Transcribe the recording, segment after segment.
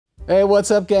Hey,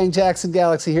 what's up, gang? Jackson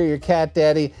Galaxy here, your cat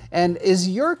daddy. And is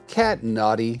your cat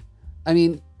naughty? I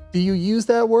mean, do you use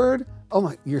that word? Oh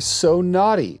my, you're so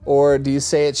naughty. Or do you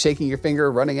say it shaking your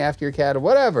finger, running after your cat, or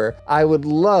whatever? I would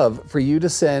love for you to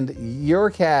send your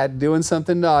cat doing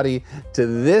something naughty to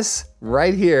this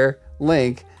right here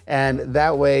link. And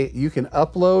that way you can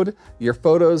upload your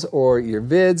photos or your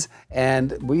vids,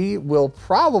 and we will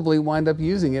probably wind up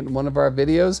using it in one of our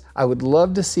videos. I would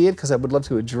love to see it because I would love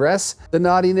to address the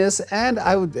naughtiness, and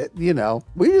I would,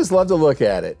 we just love to look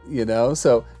at it,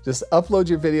 So just upload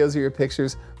your videos or your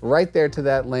pictures right there to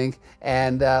that link,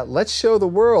 and let's show the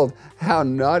world how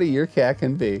naughty your cat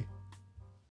can be.